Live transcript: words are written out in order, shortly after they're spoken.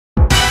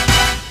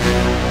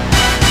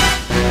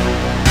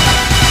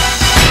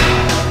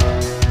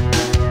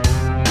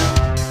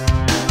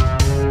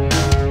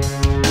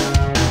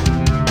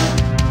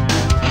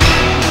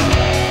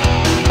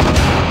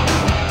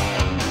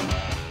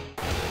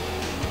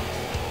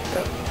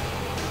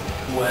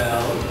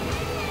Well,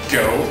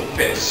 go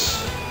fish.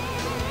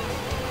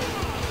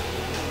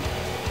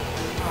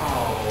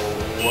 Oh.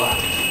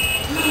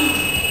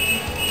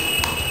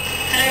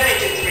 Hello,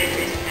 Agent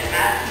 337 and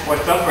Matt.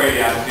 What's up,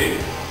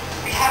 Radiosity?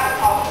 We have a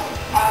problem.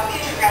 Our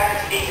future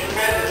graphics agent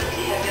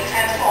RoboTV has been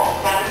transformed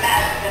by the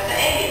magic of the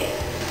aliens.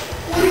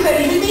 What does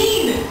that even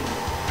mean?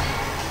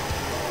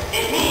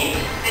 It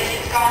means that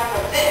he's gone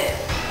from this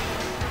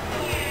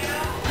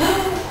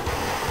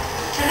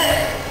to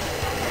this.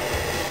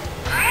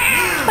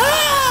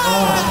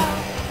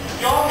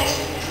 Your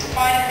mission is to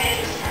find a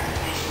matrix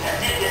transformation that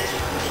did this to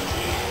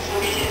RoboTV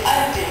so we can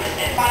undo it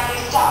and finally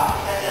stop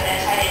as an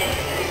anti-alien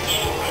that is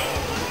evil way.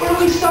 Where do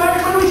we start?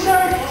 We'll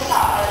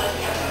stop by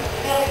looking at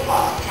the building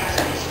blocks of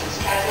transformations,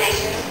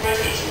 translation,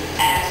 rotation,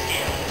 and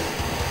scaling.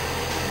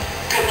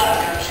 Good luck,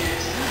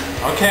 Gumshoes.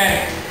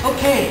 Okay,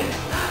 Okay.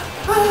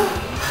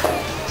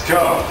 let's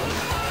go.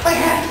 My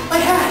hat! My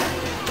hat!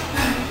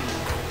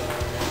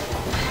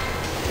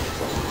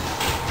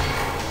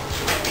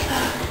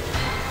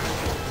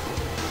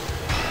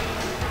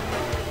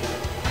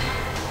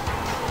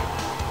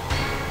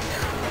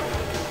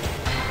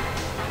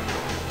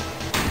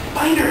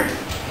 Binder!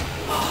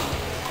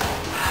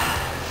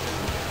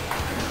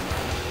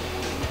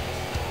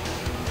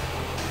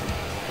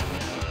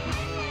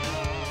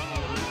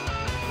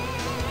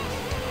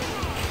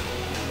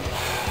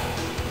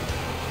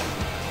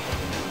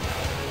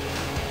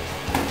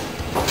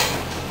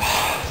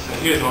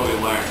 Here's what we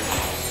learned.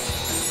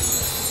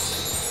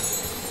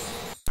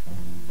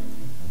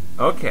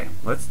 Okay,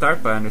 let's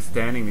start by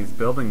understanding these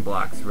building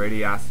blocks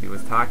Radiosity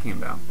was talking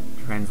about: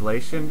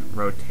 translation,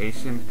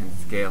 rotation, and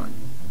scaling.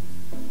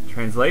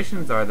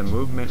 Translations are the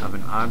movement of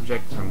an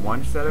object from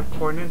one set of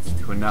coordinates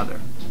to another.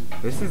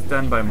 This is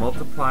done by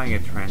multiplying a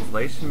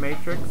translation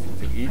matrix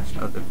to each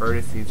of the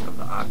vertices of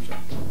the object.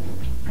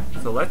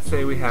 So let's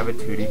say we have a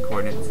 2D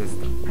coordinate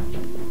system.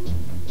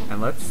 And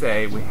let's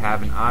say we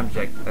have an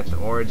object at the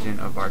origin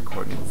of our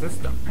coordinate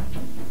system.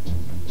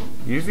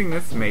 Using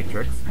this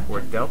matrix,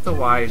 where delta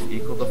y is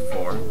equal to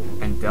 4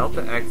 and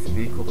delta x is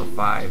equal to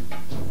 5,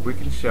 we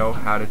can show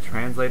how to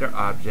translate our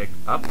object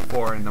up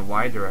 4 in the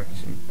y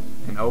direction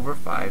and over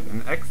 5 in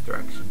the x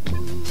direction.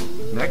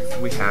 Next,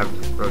 we have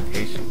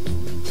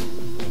rotations.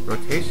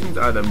 Rotations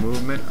are the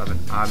movement of an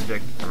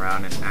object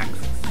around an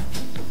axis.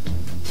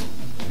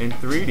 In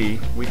 3D,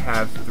 we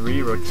have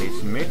 3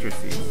 rotation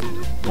matrices,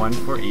 one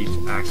for each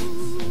axis.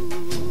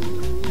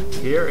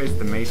 Here is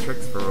the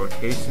matrix for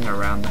rotation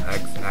around the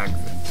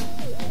x-axis.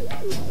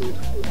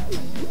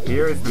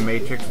 Here is the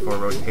matrix for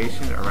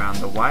rotation around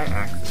the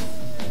y-axis.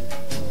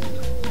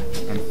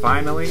 And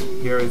finally,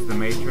 here is the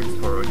matrix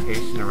for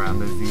rotation around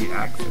the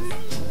z-axis.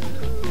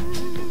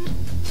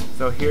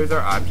 So here's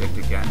our object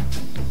again.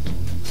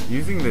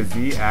 Using the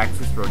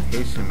z-axis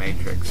rotation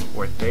matrix,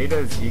 where theta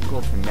is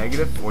equal to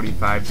negative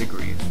 45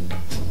 degrees,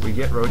 we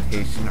get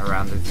rotation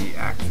around the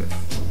z-axis.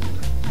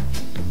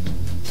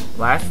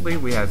 Lastly,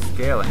 we have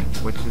scaling,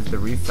 which is the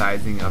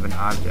resizing of an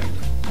object.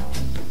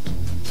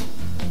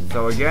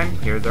 So again,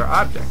 here's our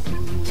object.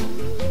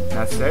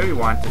 Now say we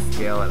want to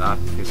scale it up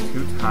to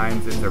 2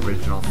 times its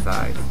original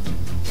size.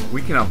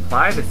 We can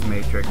apply this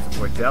matrix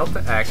where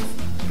delta x,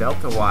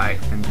 delta y,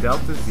 and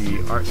delta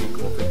z are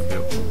equal to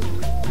 2.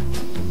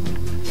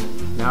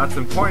 Now it's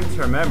important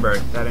to remember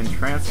that in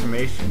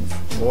transformations,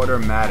 order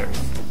matters.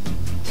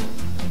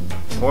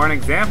 For an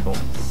example,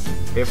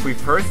 if we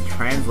first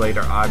translate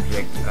our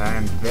object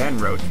and then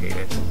rotate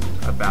it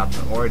about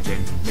the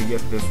origin, we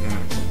get this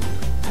image.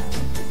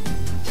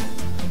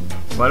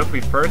 But if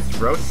we first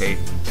rotate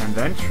and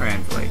then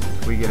translate,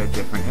 we get a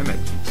different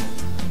image.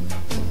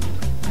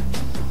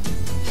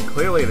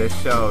 Clearly this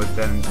shows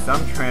that in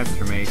some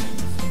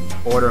transformations,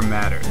 order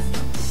matters.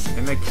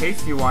 In the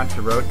case you want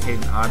to rotate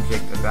an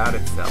object about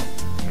itself,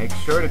 make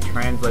sure to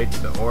translate to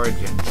the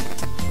origin,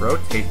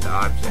 rotate the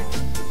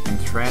object, and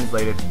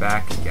translate it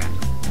back again.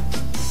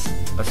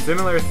 A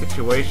similar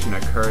situation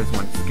occurs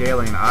when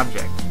scaling an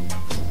object.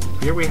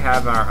 Here we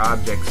have our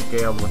object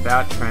scaled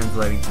without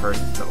translating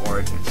first to the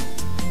origin.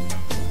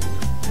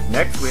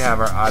 Next we have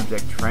our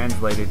object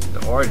translated to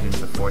the origin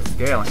before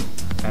scaling,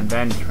 and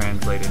then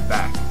translated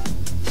back.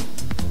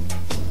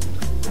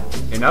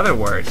 In other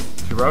words,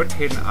 to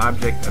rotate an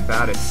object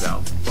about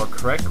itself, or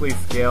correctly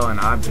scale an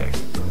object,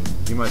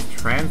 you must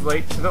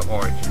translate to the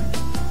origin,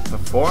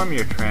 perform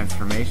your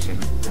transformation,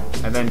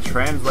 and then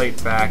translate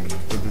back to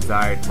the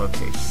desired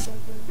location.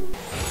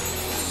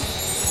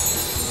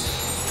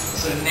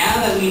 So now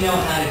that we know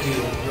how to do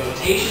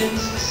rotations,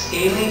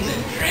 scalings,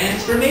 and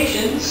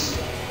transformations,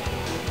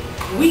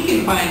 we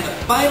can find the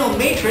final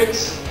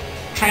matrix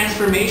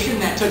transformation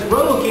that took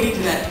RoboKitty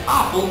to that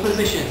awful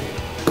position.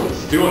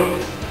 Let's do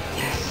it.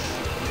 Yes.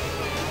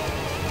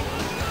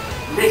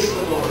 Race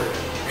the board,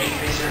 Ray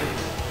Tracer.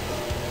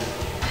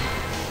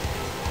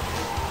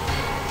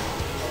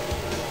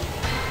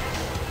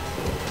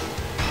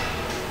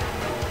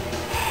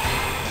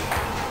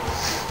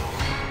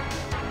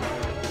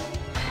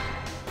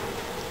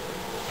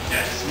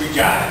 Yes, we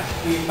got it.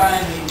 We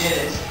finally did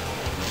it.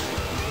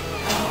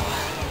 Oh,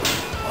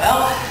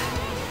 Well,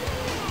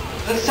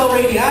 let's tell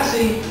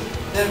Radiosity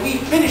that we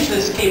finished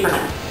this caper.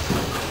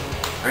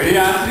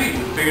 Radiosity,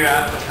 we figured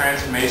out the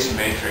transformation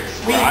matrix.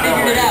 We We're on our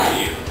figured it way out. to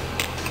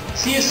you.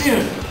 See you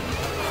soon.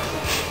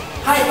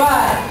 High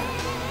five.